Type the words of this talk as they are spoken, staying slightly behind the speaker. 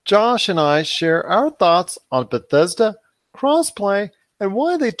Josh and I share our thoughts on Bethesda, crossplay, and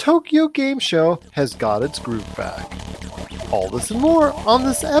why the Tokyo Game Show has got its groove back. All this and more on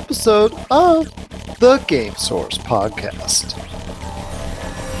this episode of the Game Source Podcast.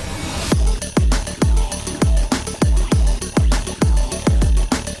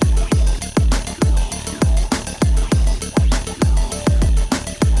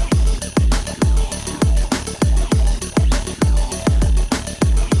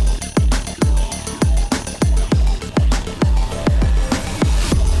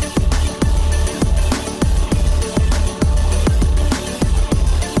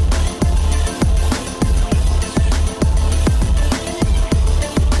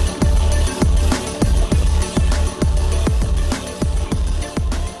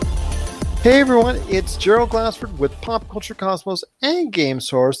 Hey everyone, it's Gerald Glassford with Pop Culture Cosmos and Game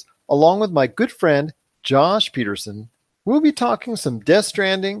Source, along with my good friend Josh Peterson. We'll be talking some Death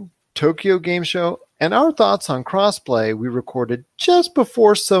Stranding, Tokyo Game Show, and our thoughts on crossplay we recorded just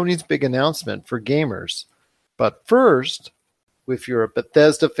before Sony's big announcement for gamers. But first, if you're a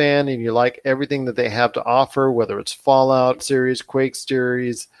Bethesda fan and you like everything that they have to offer, whether it's Fallout series, Quake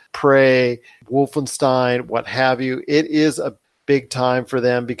series, Prey, Wolfenstein, what have you, it is a big time for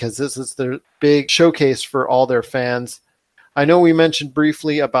them because this is their big showcase for all their fans. I know we mentioned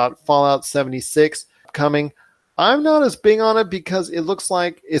briefly about Fallout 76 coming. I'm not as big on it because it looks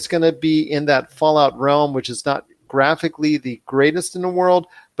like it's going to be in that Fallout realm, which is not graphically the greatest in the world,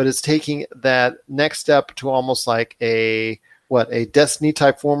 but it's taking that next step to almost like a Destiny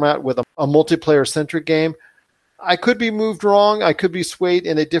type format with a multiplayer centric game. I could be moved wrong. I could be swayed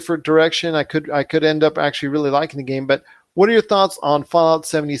in a different direction. I could end up actually really liking the game, but what are your thoughts on Fallout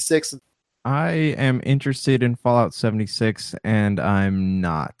 76? I am interested in Fallout 76, and I'm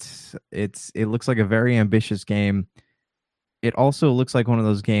not. It looks like a very ambitious game. It also looks like one of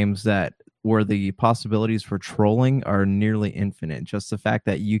those games where the possibilities for trolling are nearly infinite. Just the fact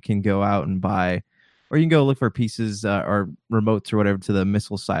that you can go out and buy, or you can go look for pieces or remotes or whatever to the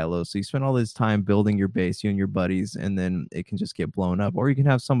missile silos. So you spend all this time building your base, you and your buddies, and then it can just get blown up. Or you can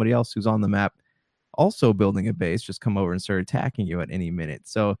have somebody else who's on the map also building a base just come over and start attacking you at any minute.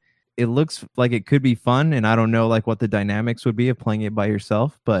 So it looks like it could be fun, and I don't know like what the dynamics would be of playing it by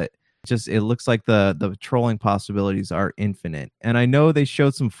yourself, but it looks like the trolling possibilities are infinite. And I know they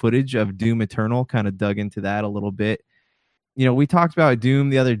showed some footage of Doom Eternal, kind of dug into that a little bit. You know, we talked about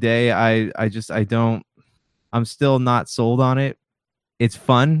Doom the other day. I'm still not sold on it. It's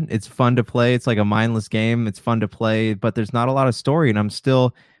fun. It's fun to play. It's like a mindless game. It's fun to play, but there's not a lot of story, and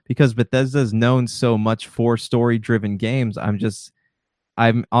because Bethesda is known so much for story-driven games,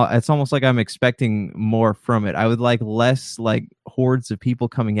 it's almost like I'm expecting more from it. I would like less like hordes of people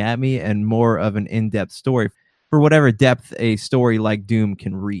coming at me and more of an in-depth story for whatever depth a story like Doom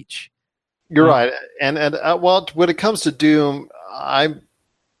can reach. You're right. And well, when it comes to Doom, I'm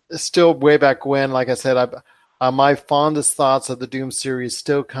still way back when, like I said, my fondest thoughts of the Doom series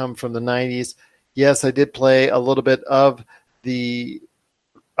still come from the 90s. Yes, I did play a little bit of the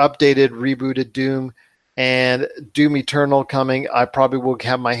updated, rebooted Doom, and Doom Eternal coming. I probably will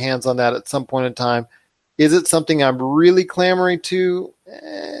have my hands on that at some point in time. Is it something I'm really clamoring to?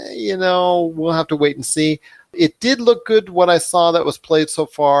 We'll have to wait and see. It did look good, what I saw that was played so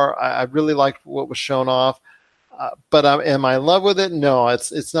far. I really liked what was shown off. But am I in love with it? No,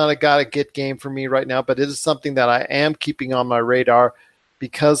 it's not a gotta-get game for me right now, but it is something that I am keeping on my radar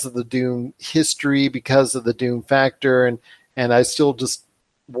because of the Doom history, because of the Doom factor, and I still just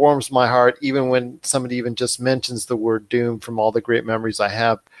warms my heart even when somebody even just mentions the word Doom from all the great memories I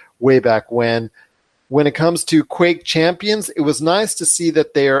have way back when. When it comes to Quake Champions, it was nice to see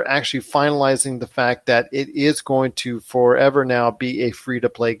that they are actually finalizing the fact that it is going to forever now be a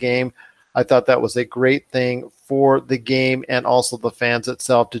free-to-play game. I thought that was a great thing for the game and also the fans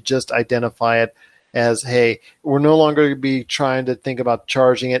itself to just identify it as, hey, we're no longer going to be trying to think about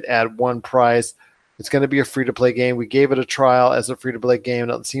charging it at one price. It's going to be a free-to-play game. We gave it a trial as a free-to-play game,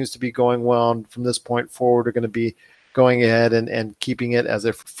 and it seems to be going well. And from this point forward, we're going to be going ahead and keeping it as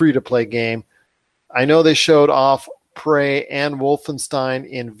a free-to-play game. I know they showed off Prey and Wolfenstein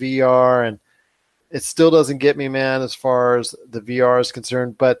in VR, and it still doesn't get me, man, as far as the VR is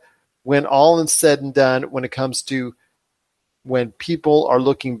concerned. But when all is said and done, when it comes to when people are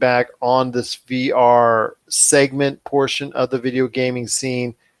looking back on this VR segment portion of the video gaming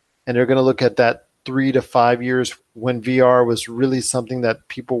scene, and they're going to look at that 3 to 5 years when VR was really something that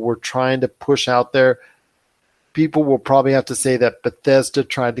people were trying to push out there, people will probably have to say that Bethesda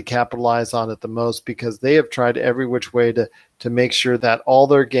tried to capitalize on it the most because they have tried every which way to make sure that all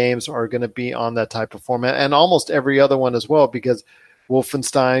their games are going to be on that type of format, and almost every other one as well, because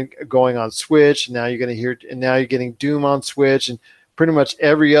Wolfenstein going on Switch. Now you're going to hear, and now you're getting Doom on Switch, and pretty much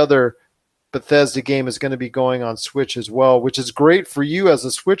every other Bethesda game is going to be going on Switch as well, which is great for you as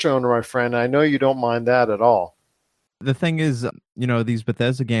a Switch owner, my friend. I know you don't mind that at all. The thing is, these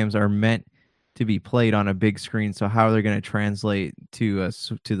Bethesda games are meant to be played on a big screen, so how they're going to translate to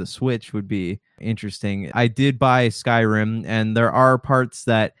the Switch would be interesting. I did buy Skyrim, and there are parts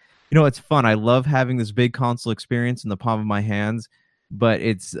that, it's fun. I love having this big console experience in the palm of my hands, but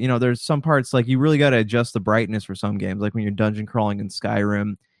it's, there's some parts like you really got to adjust the brightness for some games, like when you're dungeon crawling in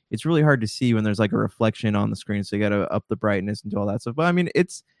Skyrim. It's really hard to see when there's like a reflection on the screen, so you got to up the brightness and do all that stuff. But I mean,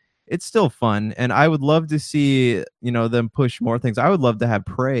 it's still fun, and I would love to see them push more things. I would love to have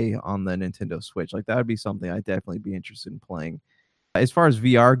Prey on the Nintendo Switch. Like that would be something I'd definitely be interested in playing. As far as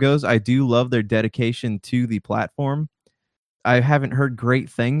VR goes, I do love their dedication to the platform. I haven't heard great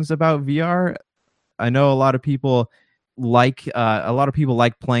things about VR. I know a lot of people like playing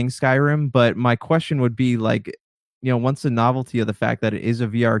Skyrim, but my question would be like, once the novelty of the fact that it is a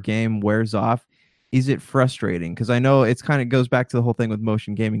VR game wears off, is it frustrating? Because I know it's kind of goes back to the whole thing with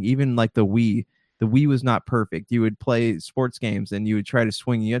motion gaming. Even like the Wii was not perfect. You would play sports games and you would try to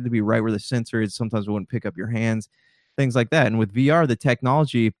swing. You had to be right where the sensor is. Sometimes it wouldn't pick up your hands, things like that. And with VR, the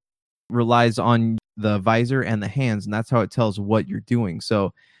technology relies on the visor and the hands, and that's how it tells what you're doing.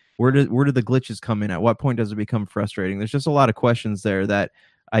 So where do the glitches come in? At what point does it become frustrating? There's just a lot of questions there that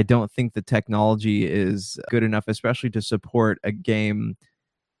I don't think the technology is good enough, especially to support a game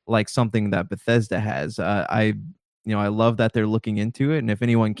like something that Bethesda has. I love that they're looking into it, and if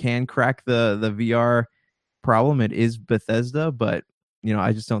anyone can crack the VR problem, it is Bethesda, but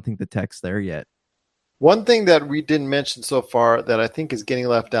I just don't think the tech's there yet. One thing that we didn't mention so far that I think is getting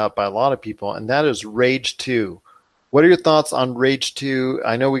left out by a lot of people, and that is Rage 2. What are your thoughts on Rage 2?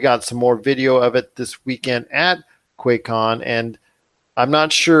 I know we got some more video of it this weekend at QuakeCon, and I'm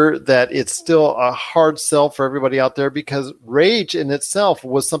not sure that it's still a hard sell for everybody out there, because Rage in itself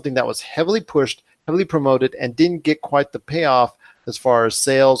was something that was heavily pushed, heavily promoted, and didn't get quite the payoff as far as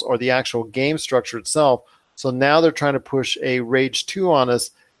sales or the actual game structure itself. So now they're trying to push a Rage 2 on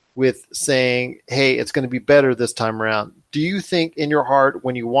us with saying, hey, it's going to be better this time around. Do you think in your heart,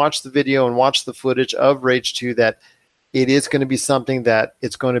 when you watch the video and watch the footage of Rage 2, that it is going to be something that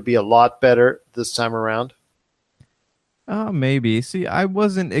it's going to be a lot better this time around? Maybe. See, I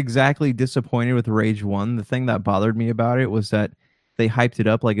wasn't exactly disappointed with Rage 1. The thing that bothered me about it was that they hyped it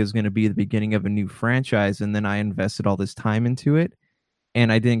up like it was going to be the beginning of a new franchise, and then I invested all this time into it,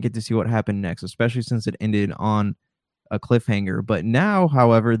 and I didn't get to see what happened next, especially since it ended on a cliffhanger. But now,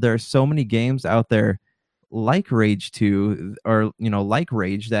 however, there are so many games out there like Rage 2 or like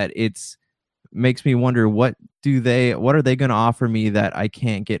Rage that it's makes me wonder what are they going to offer me that I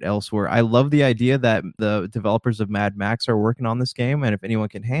can't get elsewhere. I love the idea that the developers of Mad Max are working on this game, and if anyone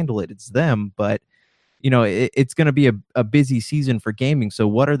can handle it, it's them. But it's going to be a busy season for gaming, so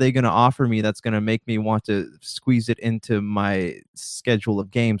what are they going to offer me that's going to make me want to squeeze it into my schedule of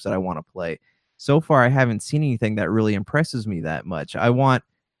games that I want to play? So far, I haven't seen anything that really impresses me that much. I want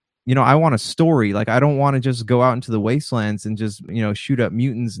a story. Like, I don't want to just go out into the wastelands and just, shoot up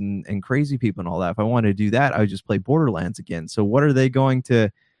mutants and crazy people and all that. If I want to do that, I would just play Borderlands again. So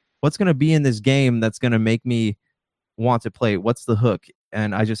what's going to be in this game that's going to make me want to play? What's the hook?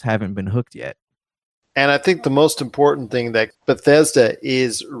 And I just haven't been hooked yet. And I think the most important thing that Bethesda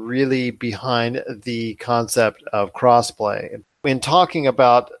is really behind the concept of crossplay. In talking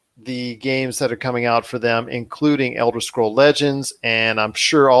about the games that are coming out for them, including Elder Scrolls Legends, and I'm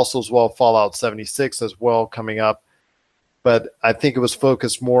sure also as well Fallout 76 as well coming up. But I think it was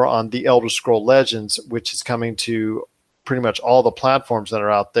focused more on the Elder Scrolls Legends, which is coming to pretty much all the platforms that are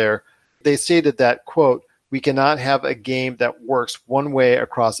out there. They stated that, quote, "We cannot have a game that works one way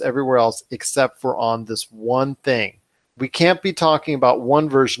across everywhere else except for on this one thing. We can't be talking about one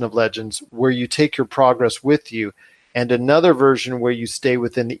version of Legends where you take your progress with you and another version where you stay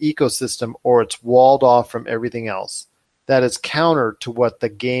within the ecosystem or it's walled off from everything else. That is counter to what the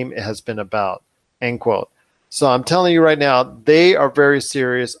game has been about," end quote. So I'm telling you right now, they are very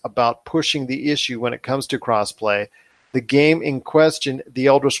serious about pushing the issue when it comes to crossplay. The game in question, The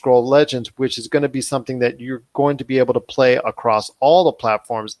Elder Scrolls Legends, which is going to be something that you're going to be able to play across all the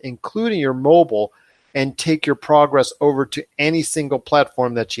platforms, including your mobile, and take your progress over to any single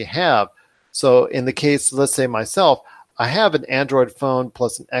platform that you have. So in the case, let's say myself, I have an Android phone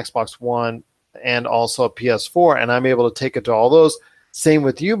plus an Xbox One and also a PS4, and I'm able to take it to all those. Same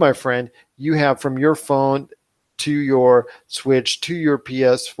with you, my friend. You have from your phone to your Switch, to your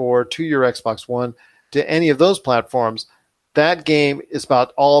PS4, to your Xbox One, to any of those platforms. That game is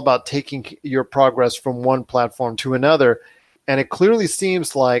all about taking your progress from one platform to another. And it clearly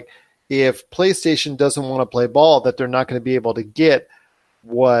seems like if PlayStation doesn't want to play ball, that they're not going to be able to get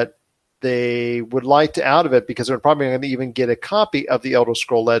what they would like to out of it, because they're probably going to even get a copy of the Elder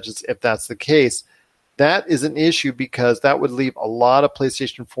Scroll Legends if that's the case. That is an issue because that would leave a lot of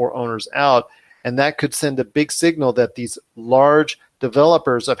PlayStation 4 owners out, and that could send a big signal that these large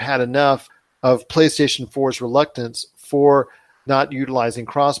developers have had enough of PlayStation 4's reluctance for not utilizing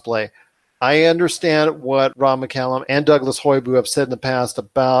crossplay. I understand what Rob McCallum and Douglas Hoibu have said in the past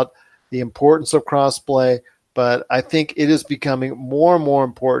about the importance of crossplay, but I think it is becoming more and more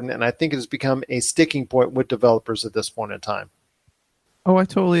important, and I think it has become a sticking point with developers at this point in time. Oh, I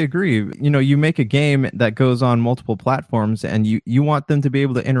totally agree. You know, you make a game that goes on multiple platforms and you want them to be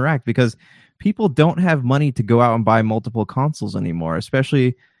able to interact, because people don't have money to go out and buy multiple consoles anymore,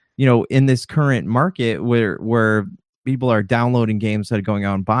 especially, you know, in this current market where people are downloading games that are going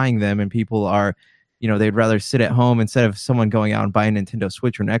out and buying them, and people are, you know, they'd rather sit at home instead of someone going out and buying a Nintendo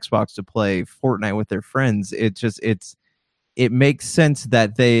Switch or an Xbox to play Fortnite with their friends. It makes sense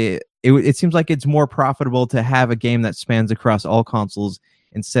that it seems like it's more profitable to have a game that spans across all consoles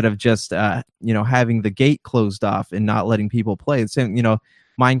instead of just you know, having the gate closed off and not letting people play. It's, you know,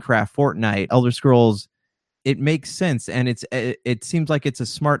 Minecraft, Fortnite, Elder Scrolls. It makes sense, and it seems like it's a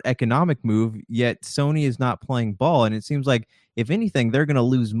smart economic move, yet Sony is not playing ball, and it seems like, if anything, they're going to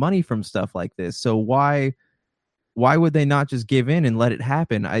lose money from stuff like this. So why would they not just give in and let it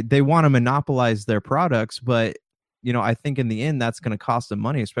happen? They want to monopolize their products, but, you know, I think in the end that's going to cost them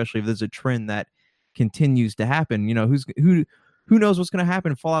money, especially if there's a trend that continues to happen. You know, who knows what's going to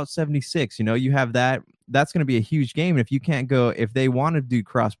happen? Fallout 76, you know, you have that's going to be a huge game. And if they want to do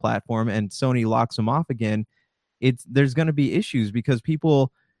cross-platform and Sony locks them off again, there's going to be issues, because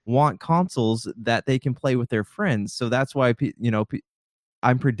people want consoles that they can play with their friends. So that's why, you know,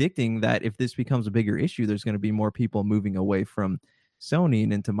 I'm predicting that if this becomes a bigger issue, there's going to be more people moving away from Sony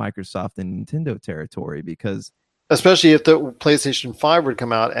and into Microsoft and Nintendo territory, because especially if the PlayStation 5 would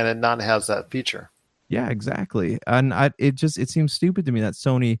come out and it not has that feature. Yeah, exactly. And it seems stupid to me that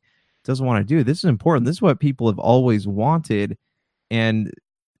Sony doesn't want to do it. This is important. This is what people have always wanted, and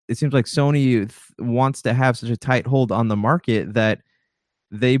it seems like Sony wants to have such a tight hold on the market that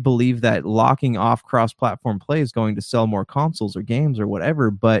they believe that locking off cross-platform play is going to sell more consoles or games or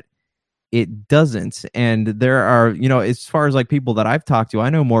whatever, but it doesn't. And there are, you know, as far as like people that I've talked to, I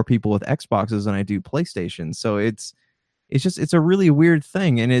know more people with Xboxes than I do PlayStation. So it's a really weird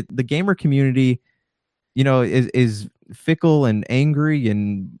thing, and the gamer community, you know, is fickle and angry,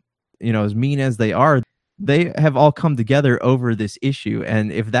 and, you know, as mean as they are, they have all come together over this issue.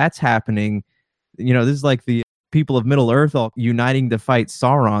 And if that's happening, you know, this is like the people of Middle Earth all uniting to fight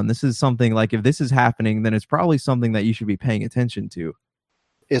Sauron. This is something like, if this is happening, then it's probably something that you should be paying attention to.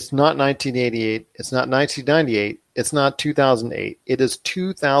 It's not 1988. It's not 1998. It's not 2008. It is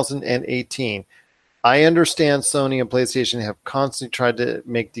 2018. I understand Sony and PlayStation have constantly tried to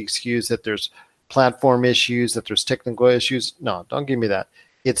make the excuse that there's platform issues, that there's technical issues. No, don't give me that.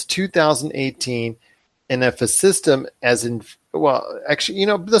 It's 2018, and if a system actually, you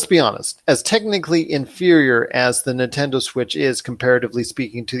know, let's be honest, as technically inferior as the Nintendo Switch is, comparatively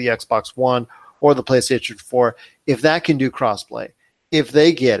speaking, to the Xbox One or the PlayStation 4, if that can do crossplay, if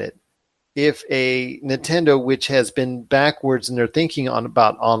they get it, if a Nintendo, which has been backwards in their thinking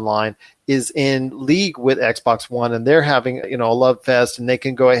about online, is in league with Xbox One, and they're having, you know, a love fest, and they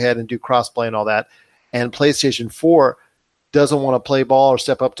can go ahead and do crossplay and all that, and PlayStation 4 doesn't want to play ball or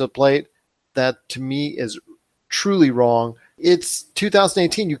step up to the plate, that to me is truly wrong. It's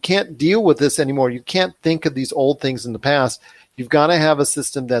 2018. You can't deal with this anymore. You can't think of these old things in the past. You've got to have a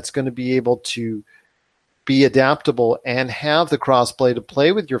system that's going to be able to be adaptable and have the crossplay to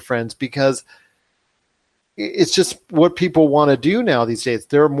play with your friends, because it's just what people want to do now these days.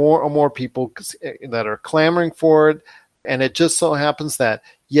 There are more and more people that are clamoring for it, and it just so happens that,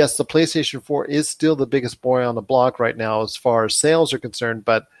 yes, the PlayStation 4 is still the biggest boy on the block right now as far as sales are concerned,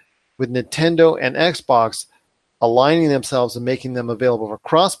 but with Nintendo and Xbox aligning themselves and making them available for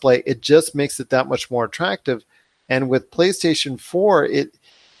crossplay, it just makes it that much more attractive. And with PlayStation 4,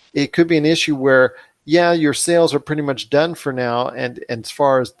 it could be an issue where, yeah, your sales are pretty much done for now, and as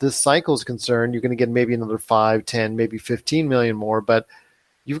far as this cycle is concerned, you're going to get maybe another 5, 10, maybe 15 million more, but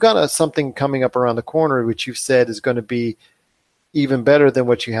you've got something coming up around the corner, which you've said is going to be even better than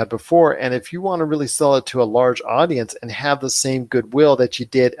what you had before. And if you want to really sell it to a large audience and have the same goodwill that you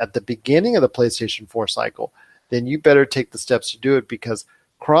did at the beginning of the PlayStation 4 cycle, then you better take the steps to do it, because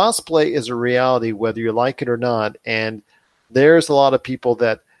crossplay is a reality whether you like it or not. And there's a lot of people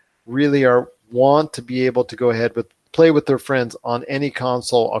that really want to be able to go ahead with play with their friends on any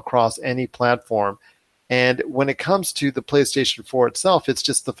console across any platform. And when it comes to the PlayStation 4 itself, it's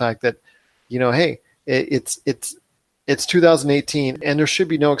just the fact that, hey, it's 2018, and there should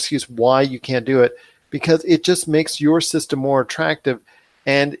be no excuse why you can't do it, because it just makes your system more attractive,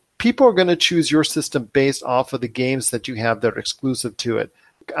 and people are going to choose your system based off of the games that you have that are exclusive to it.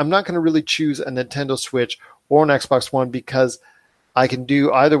 I'm not going to really choose a Nintendo Switch or an Xbox One because I can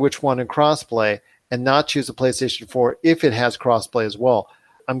do either which one in crossplay and not choose a PlayStation 4 if it has crossplay as well.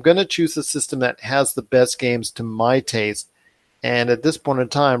 I'm going to choose a system that has the best games to my taste. And at this point in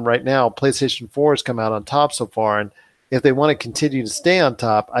time, right now, PlayStation 4 has come out on top so far. And if they want to continue to stay on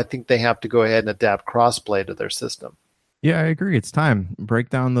top, I think they have to go ahead and adapt crossplay to their system. Yeah, I agree. It's time. Break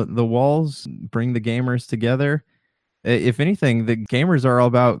down the walls, bring the gamers together. If anything, the gamers are all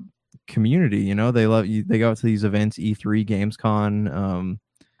about community. They love you. They go out to these events, E3, GamesCon,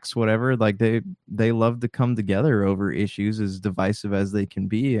 whatever. Like they love to come together over issues, as divisive as they can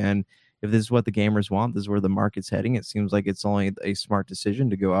be. And if this is what the gamers want, this is where the market's heading. It seems like it's only a smart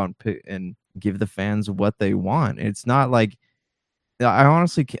decision to go out and pick and give the fans what they want. It's not like, I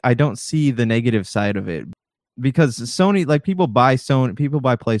don't see the negative side of it, because Sony, like, people buy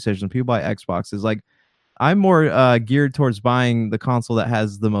PlayStation, people buy Xboxes. Like, I'm more geared towards buying the console that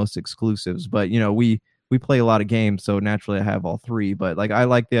has the most exclusives. But we play a lot of games, so naturally I have all three. But like, I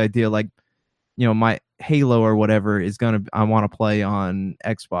like the idea, like, my Halo or whatever I want to play on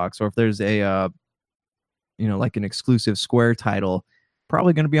Xbox, or if there's a like an exclusive Square title,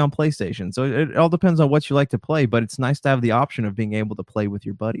 probably going to be on PlayStation. So it all depends on what you like to play, but it's nice to have the option of being able to play with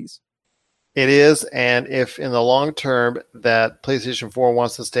your buddies. It is, and if in the long term that PlayStation 4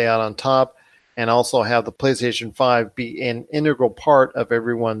 wants to stay out on top and also have the PlayStation 5 be an integral part of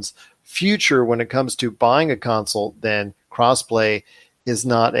everyone's future when it comes to buying a console, then crossplay is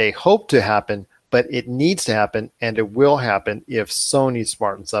not a hope to happen, but it needs to happen, and it will happen if Sony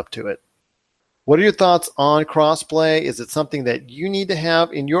smartens up to it. What are your thoughts on crossplay? Is it something that you need to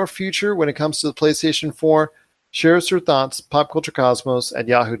have in your future when it comes to the PlayStation 4? Share us your thoughts,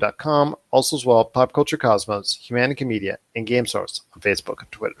 popculturecosmos@yahoo.com. Also as well, Pop Culture Cosmos, Humanica Media, and Game Source on Facebook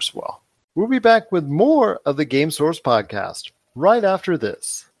and Twitter as well. We'll be back with more of the Game Source podcast right after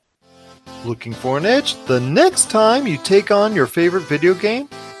this. Looking for an edge the next time you take on your favorite video game?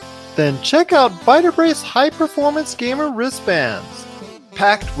 Then check out Vitabrace High Performance Gamer Wristbands.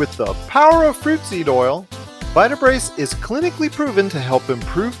 Packed with the power of fruit seed oil, Vitabrace is clinically proven to help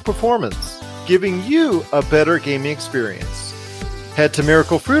improve performance, giving you a better gaming experience. Head to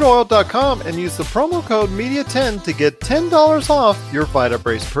miraclefruitoil.com and use the promo code MEDIA10 to get $10 off your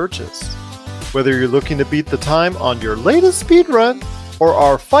Vitabrace purchase. Whether you're looking to beat the time on your latest speedrun or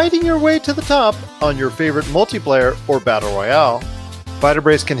are fighting your way to the top on your favorite multiplayer or battle royale,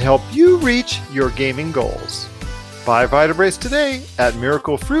 Vitabrace can help you reach your gaming goals. Buy Vitabrace today at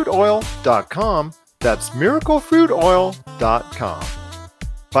miraclefruitoil.com. That's miraclefruitoil.com.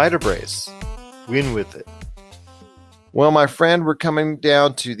 Vitabrace. Win with it. Well, my friend, we're coming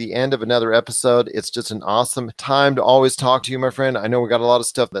down to the end of another episode. It's just an awesome time to always talk to you, my friend. I know we got a lot of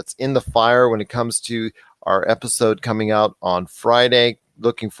stuff that's in the fire when it comes to our episode coming out on Friday.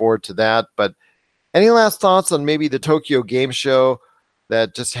 Looking forward to that. But any last thoughts on maybe the Tokyo Game Show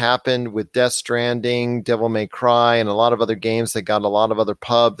that just happened with Death Stranding, Devil May Cry, and a lot of other games that got a lot of other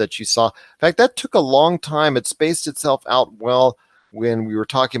pub that you saw? In fact, that took a long time. It spaced itself out well when we were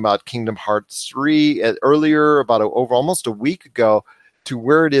talking about Kingdom Hearts 3 earlier, about over almost a week ago, to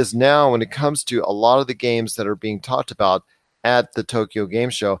where it is now when it comes to a lot of the games that are being talked about at the Tokyo Game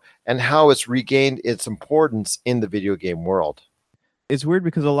Show and how it's regained its importance in the video game world. It's weird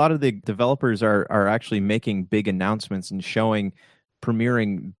because a lot of the developers are actually making big announcements and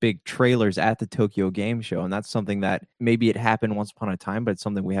premiering big trailers at the Tokyo Game Show. And that's something that maybe it happened once upon a time, but it's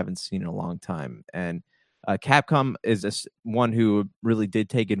something we haven't seen in a long time. And Capcom is one who really did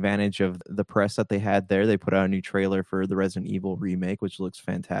take advantage of the press that they had there. They put out a new trailer for the Resident Evil remake, which looks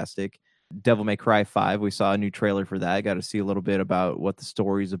fantastic. Devil May Cry 5, we saw a new trailer for that. Got to see a little bit about what the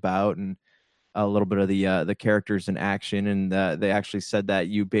story's about and a little bit of the characters in action. And they actually said that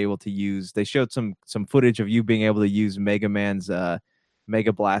you'd be able to use, they showed some footage of you being able to use Mega Man's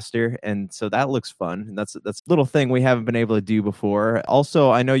Mega Blaster, and so that looks fun. And that's a little thing we haven't been able to do before.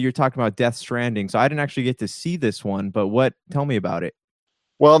 Also, I know you're talking about Death Stranding, so I didn't actually get to see this one, but tell me about it.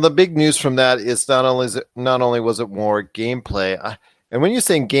 Well, the big news from that is not only was it more gameplay, and when you're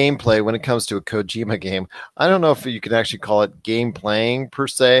saying gameplay, when it comes to a Kojima game, I don't know if you can actually call it game playing per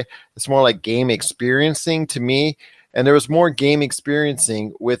se. It's more like game experiencing to me. And there was more game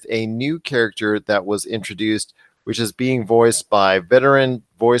experiencing with a new character that was introduced, which is being voiced by veteran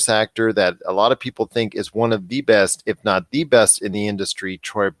voice actor that a lot of people think is one of the best, if not the best in the industry,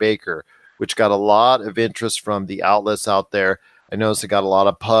 Troy Baker, which got a lot of interest from the outlets out there. I noticed it got a lot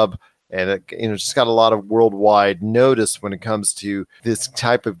of pub and it, just got a lot of worldwide notice when it comes to this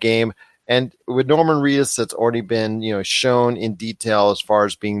type of game. And with Norman Reedus, that's already been shown in detail as far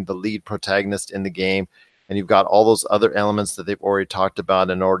as being the lead protagonist in the game. And you've got all those other elements that they've already talked about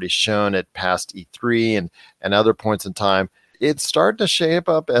and already shown at past E3 and other points in time. It's starting to shape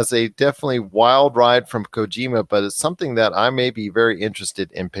up as a definitely wild ride from Kojima, but it's something that I may be very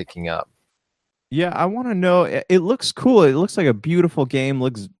interested in picking up. Yeah, I want to know. It looks cool. It looks like a beautiful game.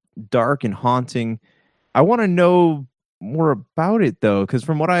 Looks dark and haunting. I want to know more about it though, because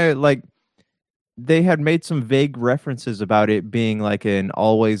from what I like, they had made some vague references about it being like an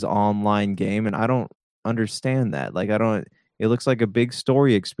always online game, and I don't understand that. Like, I don't. It looks like a big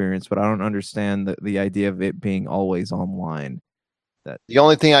story experience, but I don't understand the idea of it being always online. The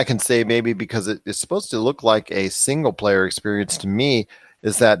only thing I can say, maybe because it's supposed to look like a single player experience to me,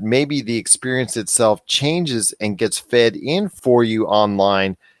 is that maybe the experience itself changes and gets fed in for you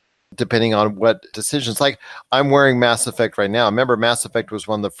online, depending on what decisions. Like, I'm wearing Mass Effect right now. Remember, Mass Effect was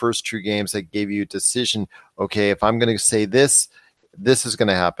one of the first true games that gave you a decision. Okay, if I'm going to say this, this is going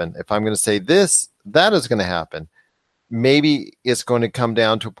to happen. If I'm going to say this, that is going to happen. Maybe it's going to come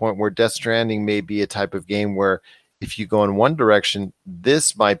down to a point where Death Stranding may be a type of game where if you go in one direction,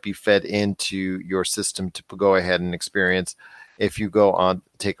 this might be fed into your system to go ahead and experience. If you go on,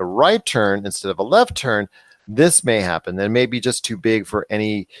 take a right turn instead of a left turn, this may happen. And it may be just too big for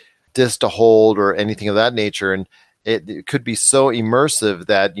any disk to hold or anything of that nature. And it could be so immersive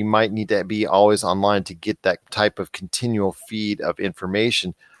that you might need to be always online to get that type of continual feed of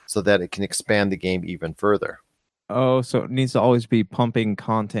information so that it can expand the game even further. Oh, so it needs to always be pumping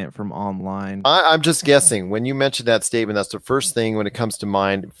content from online. I'm just guessing. When you mentioned that statement, that's the first thing when it comes to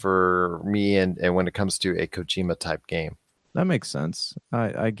mind for me and when it comes to a Kojima type game. That makes sense.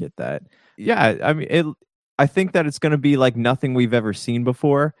 I get that. Yeah, I mean, I think that it's going to be like nothing we've ever seen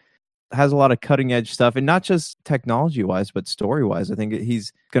before. It has a lot of cutting edge stuff, and not just technology wise, but story wise. I think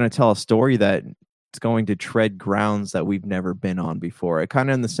he's going to tell a story that it's going to tread grounds that we've never been on before. It kind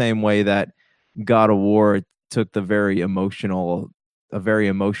of in the same way that God of War took a very emotional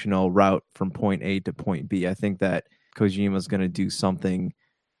route from point A to point B. I think that Kojima's going to do something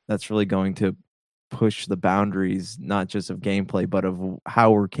that's really going to push the boundaries, not just of gameplay, but of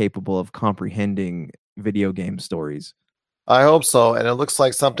how we're capable of comprehending video game stories. I hope so. And it looks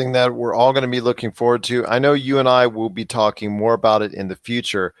like something that we're all going to be looking forward to. I know you and I will be talking more about it in the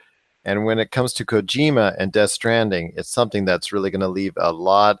future. And when it comes to Kojima and Death Stranding, it's something that's really going to leave a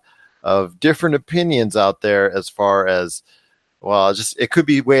lot of different opinions out there as far as, well, just it could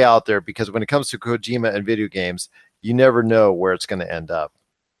be way out there, because when it comes to Kojima and video games, you never know where it's going to end up.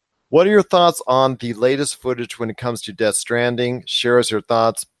 What are your thoughts on the latest footage when it comes to Death Stranding? Share us your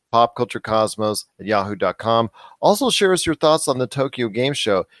thoughts, popculturecosmos@yahoo.com. Also share us your thoughts on the Tokyo Game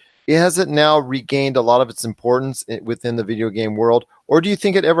Show. Has it now regained a lot of its importance within the video game world, or do you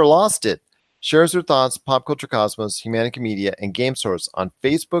think it ever lost it? Share us your thoughts, Pop Culture Cosmos, Humanity Media, and Game Source on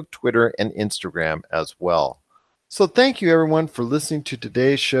Facebook, Twitter, and Instagram as well. So thank you, everyone, for listening to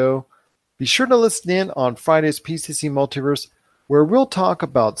today's show. Be sure to listen in on Friday's PCC Multiverse, where we'll talk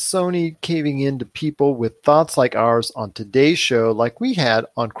about Sony caving in to people with thoughts like ours on today's show, like we had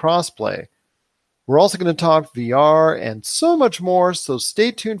on Crossplay. We're also going to talk VR and so much more, so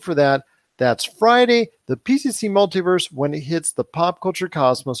stay tuned for that. That's Friday, the PCC Multiverse, when it hits the Pop Culture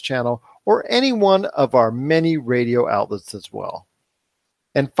Cosmos channel or any one of our many radio outlets as well.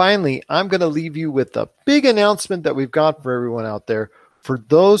 And finally, I'm going to leave you with a big announcement that we've got for everyone out there. For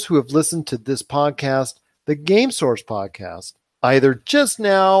those who have listened to this podcast, the Game Source podcast, either just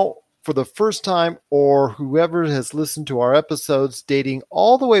now for the first time or whoever has listened to our episodes dating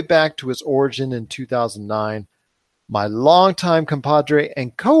all the way back to its origin in 2009, my longtime compadre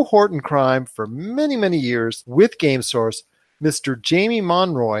and cohort in crime for many, many years with Game Source, Mr. Jamie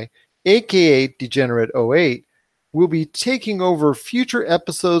Monroy, aka Degenerate08, will be taking over future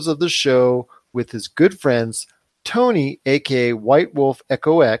episodes of the show with his good friends Tony, aka White Wolf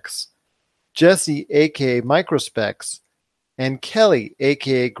Echo X, Jesse, aka Microspecs, and Kelly,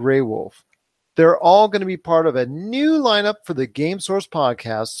 aka Grey Wolf. They're all going to be part of a new lineup for the Game Source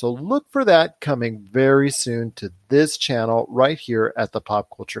podcast, so look for that coming very soon to this channel right here at the Pop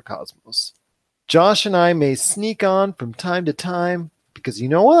Culture Cosmos. Josh and I may sneak on from time to time, because you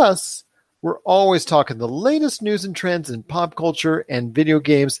know us, we're always talking the latest news and trends in pop culture and video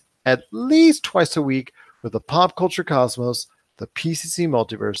games at least twice a week with the Pop Culture Cosmos, the PCC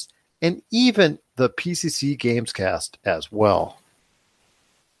Multiverse, and even the PCC Gamescast as well.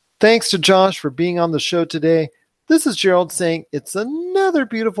 Thanks to Josh for being on the show today. This is Gerald saying it's another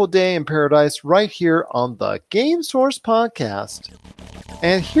beautiful day in paradise right here on the Game Source Podcast.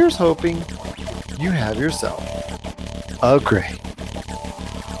 And here's hoping you have yourself a great